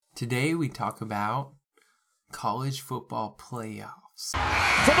Today we talk about college football playoffs.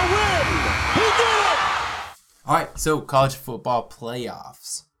 For the win! He did it! Alright, so college football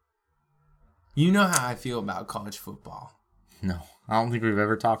playoffs. You know how I feel about college football. No, I don't think we've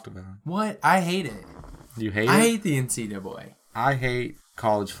ever talked about it. What? I hate it. You hate I it? hate the NCAA. I hate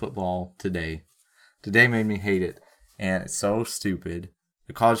college football today. Today made me hate it, and it's so stupid.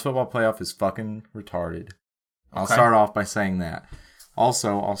 The college football playoff is fucking retarded. I'll start off by saying that.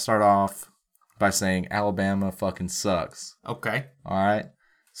 Also, I'll start off by saying Alabama fucking sucks. Okay. Alright?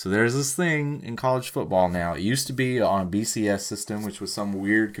 So there's this thing in college football now. It used to be on a BCS system, which was some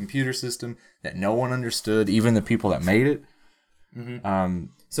weird computer system that no one understood, even the people that made it. Mm-hmm.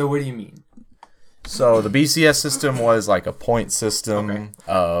 So what do you mean? So the BCS system was like a point system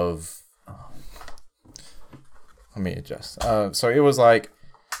of... Let me adjust. So it was like...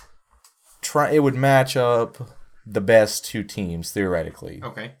 It would match up the best two teams, theoretically.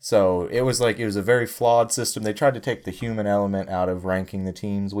 Okay. So it was a very flawed system. They tried to take the human element out of ranking the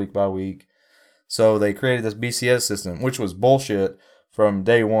teams week by week. So they created this BCS system, which was bullshit from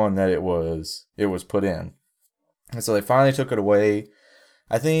day one that it was put in. And so they finally took it away,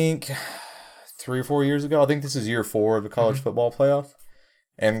 I think 3 or 4 years ago. I think this is year 4 of the college football playoff.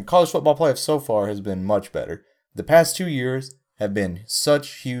 And college football playoff so far has been much better. The past 2 years have been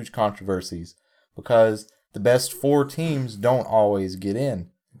such huge controversies because the best 4 teams don't always get in.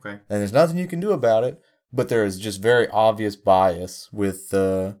 Okay. And there's nothing you can do about it, but there is just very obvious bias with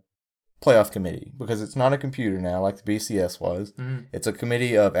the playoff committee because it's not a computer now like the BCS was. Mm-hmm. It's a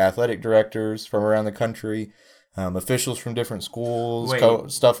committee of athletic directors from around the country, officials from different schools,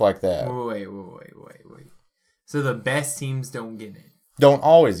 stuff like that. Wait. So the best teams don't get in? Don't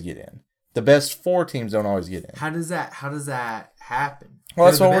always get in. The best 4 teams don't always get in. How does that happen? Well,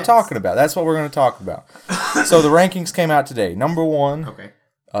 that's what we're talking about. That's what we're going to talk about. So the rankings came out today. Number 1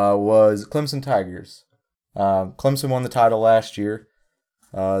 was Clemson Tigers. Clemson won the title last year.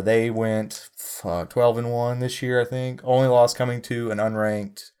 They went 12-1 this year, I think. Only loss coming to an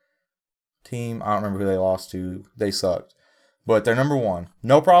unranked team. I don't remember who they lost to. They sucked. But they're number 1.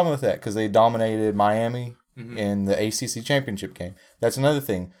 No problem with that because they dominated Miami in the ACC championship game. That's another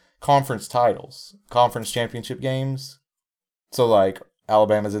thing. Conference titles. Conference championship games. So, like,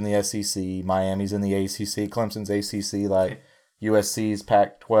 Alabama's in the SEC, Miami's in the ACC, Clemson's ACC, like USC's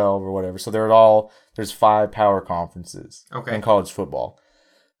Pac-12 or whatever. So there's 5 power conferences in college football.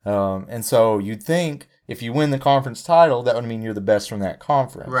 And so you'd think if you win the conference title, that would mean you're the best from that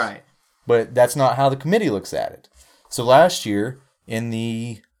conference. Right. But that's not how the committee looks at it. So last year in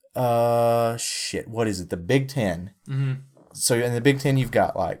the, the Big Ten. Mm-hmm. So in the Big Ten, you've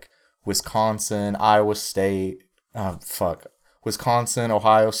got like Wisconsin, Iowa State, Wisconsin,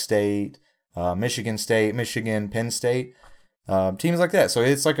 Ohio State, Michigan State, Penn State, teams like that. So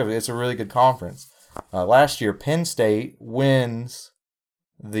it's a really good conference. Last year, Penn State wins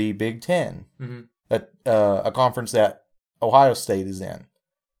the Big Ten, a conference that Ohio State is in.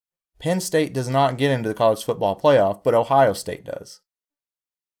 Penn State does not get into the college football playoff, but Ohio State does.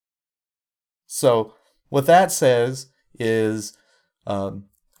 So what that says is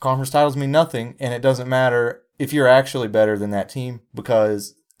conference titles mean nothing, and it doesn't matter if you're actually better than that team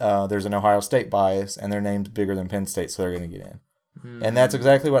because there's an Ohio State bias and their name's bigger than Penn State, so they're going to get in. Mm-hmm. And that's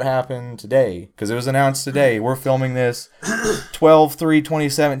exactly what happened today because it was announced today. We're filming this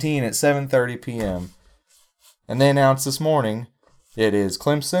 12/3/2017 at 7:30 p.m. And they announced this morning it is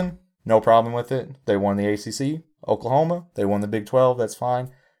Clemson, no problem with it. They won the ACC. Oklahoma, they won the Big 12, that's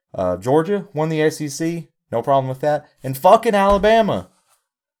fine. Georgia won the SEC, no problem with that. And fucking Alabama.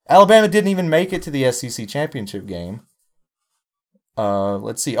 Alabama didn't even make it to the SEC championship game.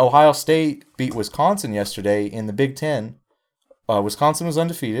 Let's see. Ohio State beat Wisconsin yesterday in the Big Ten. Wisconsin was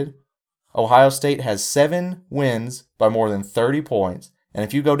undefeated. Ohio State has 7 wins by more than 30 points. And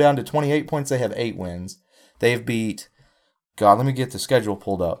if you go down to 28 points, they have 8 wins. They've beat... God, let me get the schedule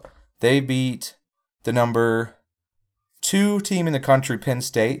pulled up. They beat the number 2 team in the country, Penn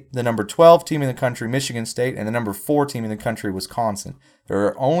State, the number 12 team in the country, Michigan State, and the number 4 team in the country, Wisconsin. There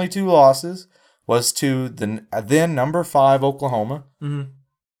are only 2 losses, was to the then number 5 Oklahoma,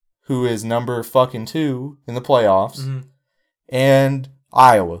 who is number fucking 2 in the playoffs, and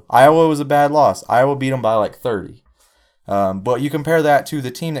Iowa. Iowa was a bad loss. Iowa beat them by like 30. But you compare that to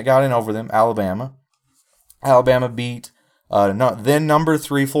the team that got in over them, Alabama. Alabama beat then number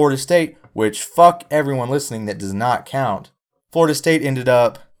 3 Florida State, which fuck everyone listening that does not count. Florida State ended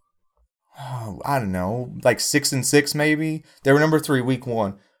up, I don't know, like 6-6 maybe. They were number 3 week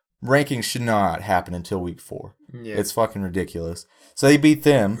 1. Rankings should not happen until week 4. Yeah. It's fucking ridiculous. So they beat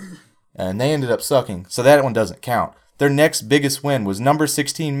them, and they ended up sucking. So that one doesn't count. Their next biggest win was number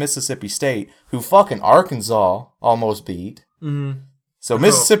 16 Mississippi State, who fucking Arkansas almost beat. Mm-hmm. So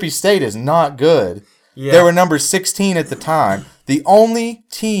Mississippi State is not good. Yeah. They were number 16 at the time. The only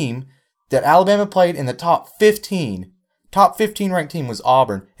team that Alabama played in the top 15 ranked team was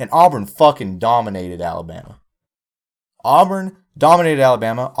Auburn, and Auburn fucking dominated Alabama. Auburn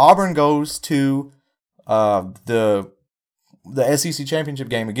goes to the SEC championship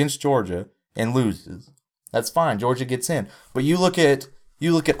game against Georgia and loses. That's fine. Georgia gets in. But you look at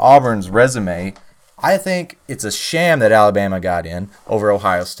Auburn's resume. I think it's a sham that Alabama got in over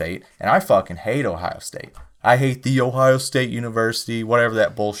Ohio State, and I fucking hate Ohio State. I hate the Ohio State University, whatever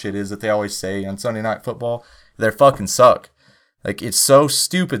that bullshit is that they always say on Sunday Night Football. They fucking suck. Like, it's so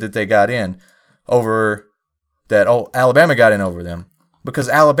stupid that they got in over that. Oh, Alabama got in over them because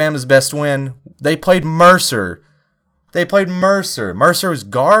Alabama's best win. They played Mercer. Mercer was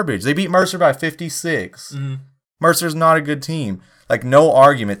garbage. They beat Mercer by 56. Mm-hmm. Mercer's not a good team. Like, no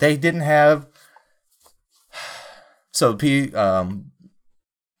argument. They didn't have. So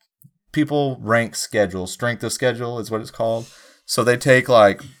people rank schedule. Strength of schedule is what it's called. So they take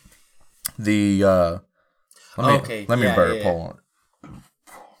like the. Let me burp. Hold on.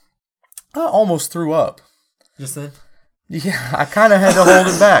 I almost threw up. Just then? Yeah, I kind of had to hold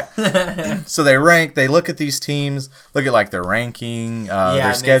it back. So they look at these teams, look at like their ranking,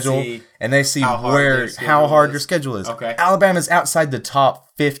 their schedule, and they see how hard your schedule is. Okay. Alabama's outside the top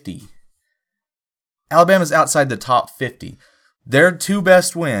 50. Their two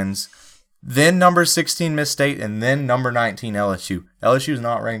best wins, then number 16 Miss State, and then number 19 LSU. LSU is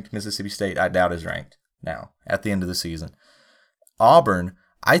not ranked. Mississippi State, I doubt, is ranked now at the end of the season. Auburn,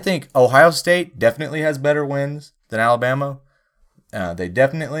 I think Ohio State definitely has better wins than Alabama. They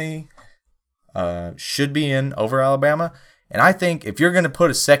definitely should be in over Alabama. And I think if you're going to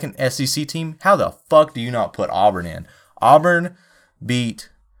put a second SEC team, how the fuck do you not put Auburn in? Auburn beat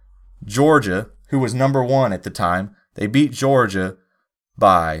Georgia, who was number 1 at the time. They beat Georgia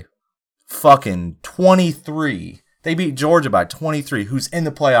by fucking 23. They beat Georgia by 23, who's in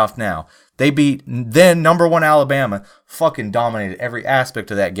the playoff now. They beat then number 1 Alabama, fucking dominated every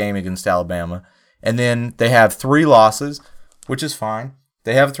aspect of that game against Alabama. And then they have 3 losses, which is fine.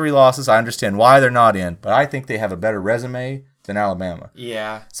 They have 3 losses. I understand why they're not in, but I think they have a better resume than Alabama.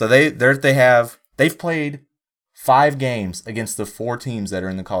 Yeah. So they've played 5 games against the 4 teams that are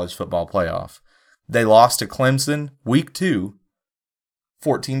in the college football playoff. They lost to Clemson week 2,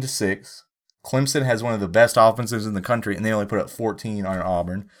 14-6. Clemson has one of the best offenses in the country, and they only put up 14 on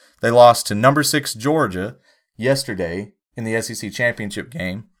Auburn. They lost to number 6 Georgia yesterday in the SEC championship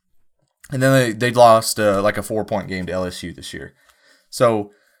game. And then they lost like a 4-point game to LSU this year.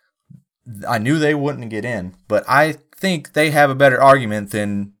 So I knew they wouldn't get in, but I think they have a better argument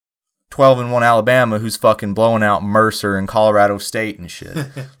than 12-1 Alabama, who's fucking blowing out Mercer and Colorado State and shit.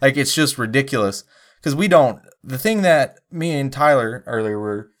 Like, it's just ridiculous. Because the thing that me and Tyler earlier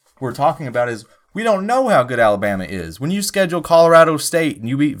were talking about is we don't know how good Alabama is. When you schedule Colorado State and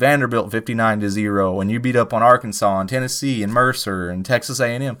you beat Vanderbilt 59-0 and you beat up on Arkansas and Tennessee and Mercer and Texas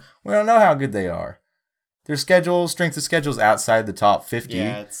A&M, we don't know how good they are. Their strength of schedule is outside the top 50.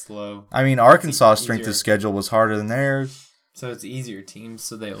 Yeah, it's slow. I mean, Arkansas' strength of schedule was harder than theirs. So it's easier teams,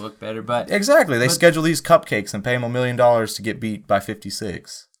 so they look better. But exactly, they schedule these cupcakes and pay them $1 million to get beat by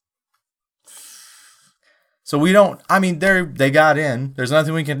 56. So they got in. There's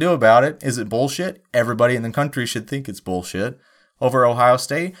nothing we can do about it. Is it bullshit? Everybody in the country should think it's bullshit over Ohio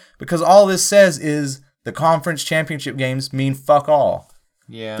State, because all this says is the conference championship games mean fuck all.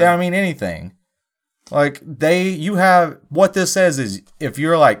 Yeah. They don't mean anything. Like, what this says is if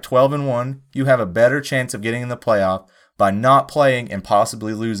you're like 12-1, you have a better chance of getting in the playoff by not playing and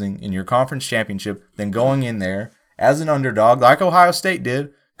possibly losing in your conference championship than going in there as an underdog like Ohio State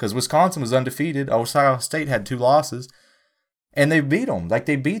did. Because Wisconsin was undefeated. Ohio State had 2 losses. And they beat them. Like,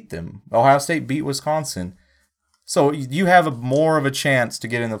 they beat them. Ohio State beat Wisconsin. So you have more of a chance to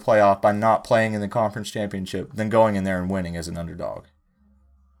get in the playoff by not playing in the conference championship than going in there and winning as an underdog.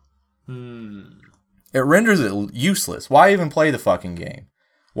 It renders it useless. Why even play the fucking game?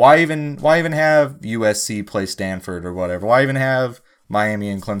 Why even have USC play Stanford or whatever? Why even have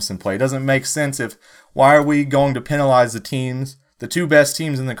Miami and Clemson play? It doesn't make sense. Why are we going to penalize the 2 best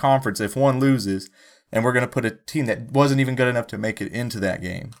teams in the conference if one loses, and we're going to put a team that wasn't even good enough to make it into that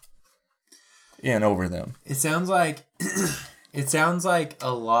game in over them? It sounds like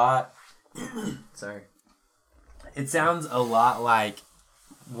a lot. Sorry. It sounds a lot like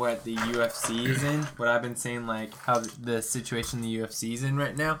what the UFC is in. What I've been saying, like how the situation the UFC is in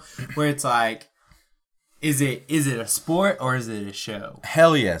right now, where it's like Is it a sport or is it a show?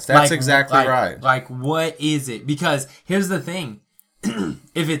 Hell yes, that's exactly right. Like, what is it? Because here's the thing: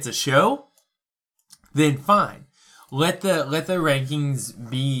 if it's a show, then fine. Let the rankings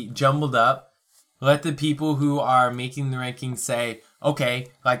be jumbled up. Let the people who are making the rankings say, okay,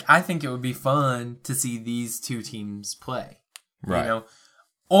 like, I think it would be fun to see these two teams play. Right. You know?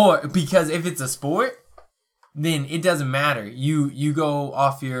 Or, because if it's a sport, then it doesn't matter. You go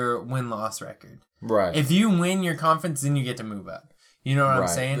off your win-loss record. Right. If you win your conference, then you get to move up. You know what I'm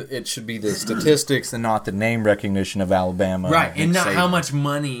saying? It should be the statistics and not the name recognition of Alabama. Right, and not how much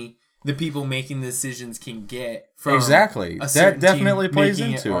money the people making the decisions can get from exactly. That definitely plays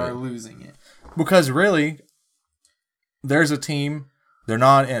into it. Or losing it. Because really, there's a team. They're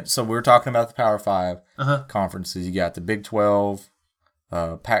not in. So we're talking about the Power 5 conferences. You got the Big 12,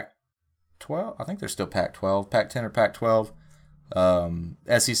 Pac-12. I think they're still Pac-12, Pac-10 or Pac-12,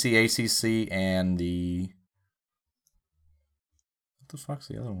 SEC, ACC, and the. What the fuck's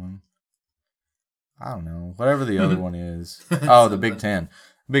the other one? I don't know. Whatever the other one is. Oh, the Big 10.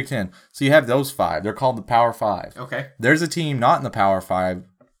 Big 10. So you have those 5. They're called the Power 5. Okay. There's a team not in the Power 5.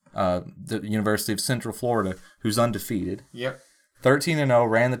 The University of Central Florida, who's undefeated. Yep. 13-0,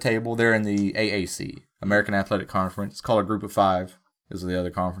 ran the table. They're in the AAC, American Athletic Conference. It's called a Group of 5. Those are the other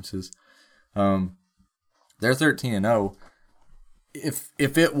conferences. They're 13-0. If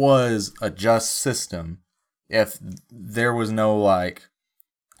it was a just system, if there was no like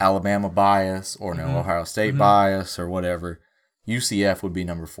Alabama bias or no Ohio State bias or whatever, UCF would be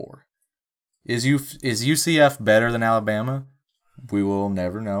number 4. Is UCF better than Alabama? We will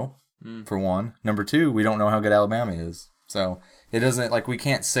never know, for one. Number 2, we don't know how good Alabama is. So it doesn't, like, we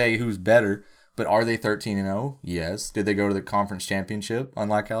can't say who's better, but are they 13-0? Yes. Did they go to the conference championship,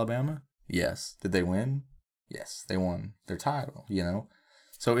 unlike Alabama? Yes. Did they win? Yes. They won their title, you know?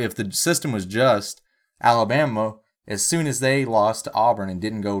 So if the system was just, Alabama, as soon as they lost to Auburn and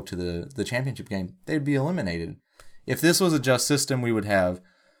didn't go to the championship game, they'd be eliminated. If this was a just system, we would have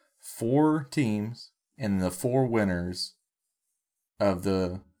 4 teams and the 4 winners of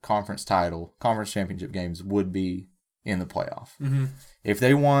the conference championship games would be in the playoff. Mm-hmm. If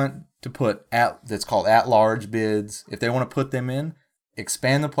they want to put that's called at-large bids, if they want to put them in,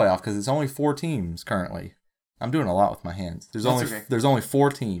 expand the playoff because it's only 4 teams currently. I'm doing a lot with my hands. There's only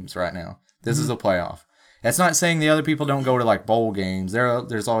 4 teams right now. This is a playoff. That's not saying the other people don't go to like bowl games.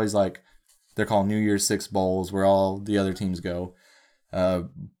 There's always like they're called New Year's 6 bowls where all the other teams go.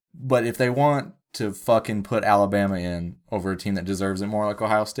 But if they want to fucking put Alabama in over a team that deserves it more like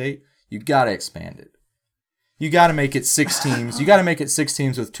Ohio State, you got to expand it. You got to make it 6 teams. You got to make it 6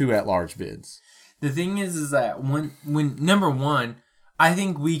 teams with 2 at-large bids. The thing is that when number 1, I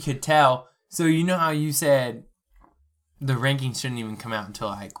think we could tell. So you know how you said the rankings shouldn't even come out until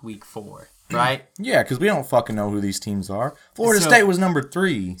like week 4, right? Yeah, because we don't fucking know who these teams are. Florida State was number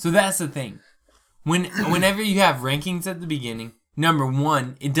 3. So that's the thing. Whenever you have rankings at the beginning, number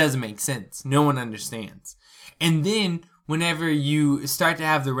 1, it doesn't make sense. No one understands. And then whenever you start to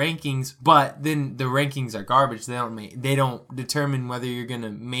have the rankings, but then the rankings are garbage. They don't determine whether you're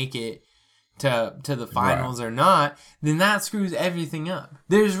gonna make it to the finals or not. Then that screws everything up.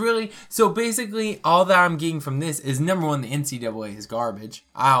 So basically all that I'm getting from this is number 1, the NCAA is garbage.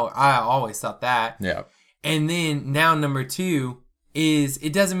 I always thought that. Yeah. And then now number 2 is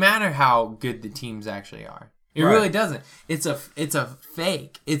it doesn't matter how good the teams actually are. It really doesn't. It's a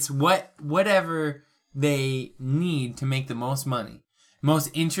fake. It's whatever they need to make the most money, most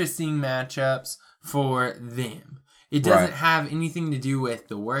interesting matchups for them. It doesn't have anything to do with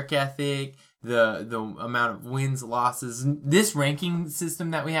the work ethic, the amount of wins, losses. This ranking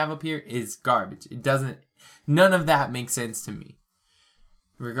system that we have up here is garbage. None of that makes sense to me.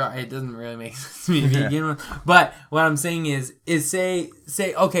 It doesn't really make sense to me to begin with. But what I'm saying is say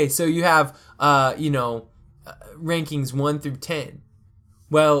okay, so you have rankings 1 through 10.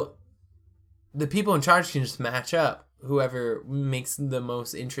 Well, the people in charge can just match up whoever makes the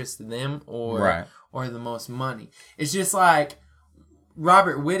most interest to them or the most money. It's just like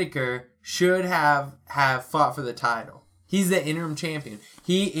Robert Whittaker should have fought for the title. He's the interim champion.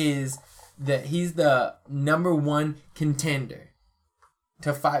 He's the number 1 contender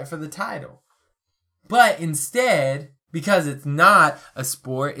to fight for the title. But instead, because it's not a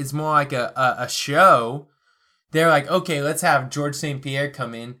sport, it's more like a show, they're like, okay, let's have George St. Pierre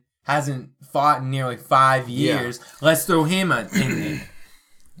come in. Hasn't fought in nearly 5 years. Yeah. Let's throw him in there.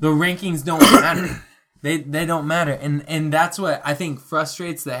 The rankings don't matter. They don't matter. And that's what I think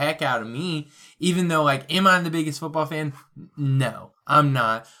frustrates the heck out of me. Even though, like, am I the biggest football fan? No, I'm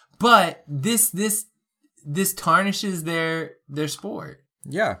not. But this tarnishes their sport.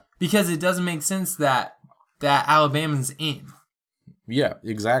 Yeah. Because it doesn't make sense that that Alabama's in. Yeah,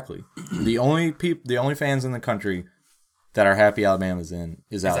 exactly. The only fans in the country that are happy Alabama's in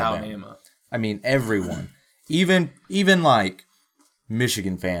is Alabama. I mean, everyone. Even like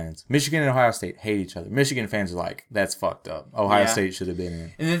Michigan fans. Michigan and Ohio State hate each other. Michigan fans are like, that's fucked up. Ohio State should have been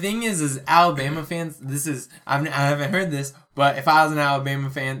in. And the thing is Alabama fans, I haven't heard this, but if I was an Alabama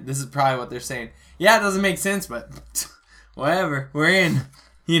fan, this is probably what they're saying. Yeah, it doesn't make sense, but whatever. We're in.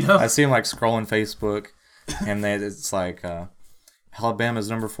 You know? I see them like scrolling Facebook, and it's like, Alabama's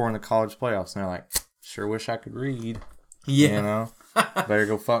number 4 in the college playoffs. And they're like, sure wish I could read. Yeah. You know? Better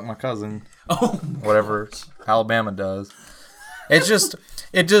go fuck my cousin. Oh, whatever Alabama does. It just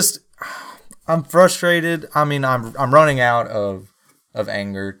I'm frustrated. I mean, I'm running out of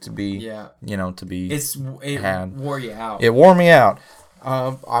anger to be, to be. It wore you out. It wore me out.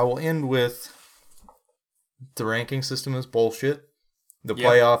 I will end with the ranking system is bullshit. The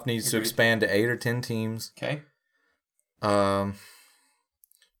playoff needs to expand to 8 or 10 teams. Okay. I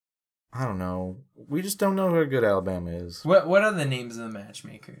don't know. We just don't know how good Alabama is. What are the names of the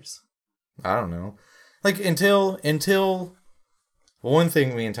matchmakers? I don't know. Like until one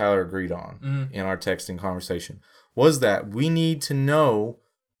thing me and Tyler agreed on in our texting conversation was that we need to know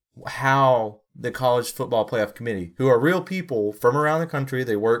how the college football playoff committee, who are real people from around the country,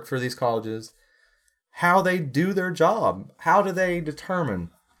 they work for these colleges, how they do their job. How do they determine?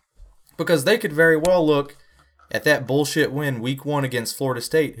 Because they could very well look at that bullshit win week 1 against Florida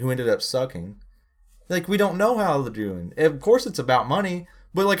State, who ended up sucking. Like, we don't know how they're doing. Of course it's about money,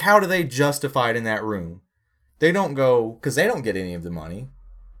 but, like, how do they justify it in that room? They don't go, because they don't get any of the money.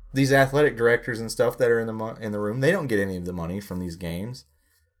 These athletic directors and stuff that are in the room, they don't get any of the money from these games.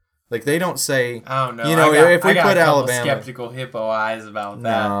 Like, they don't say, I don't know. If we put a couple Alabama... skeptical hippo eyes about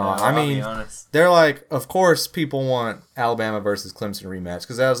that. No, I'll be honest. They're like, of course people want Alabama versus Clemson rematch,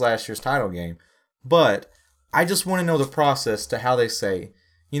 because that was last year's title game. But I just want to know the process to how they say,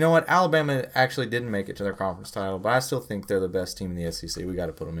 you know what, Alabama actually didn't make it to their conference title, but I still think they're the best team in the SEC. We got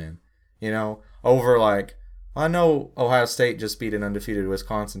to put them in. You know, over like, I know Ohio State just beat an undefeated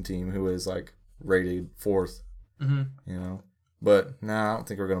Wisconsin team who is like rated 4th. Mm-hmm. You know, but I don't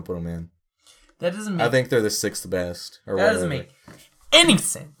think we're going to put them in. That doesn't make... I think they're the 6th best. Or that doesn't make any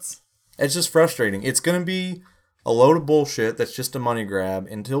sense. It's just frustrating. It's going to be a load of bullshit that's just a money grab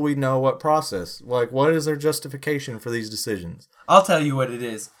until we know what process. Like, what is their justification for these decisions? I'll tell you what it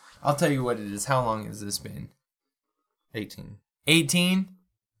is. How long has this been? 18. 18?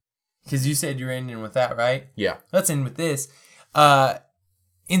 Because you said you're ending with that, right? Yeah. Let's end with this.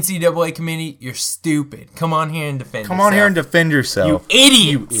 NCAA committee, you're stupid. Come on here and defend yourself. Come on here and defend yourself. You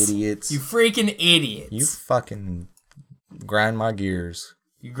idiots. You idiots. You freaking idiots. You fucking grind my gears.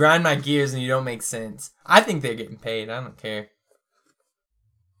 You grind my gears and you don't make sense. I think they're getting paid. I don't care.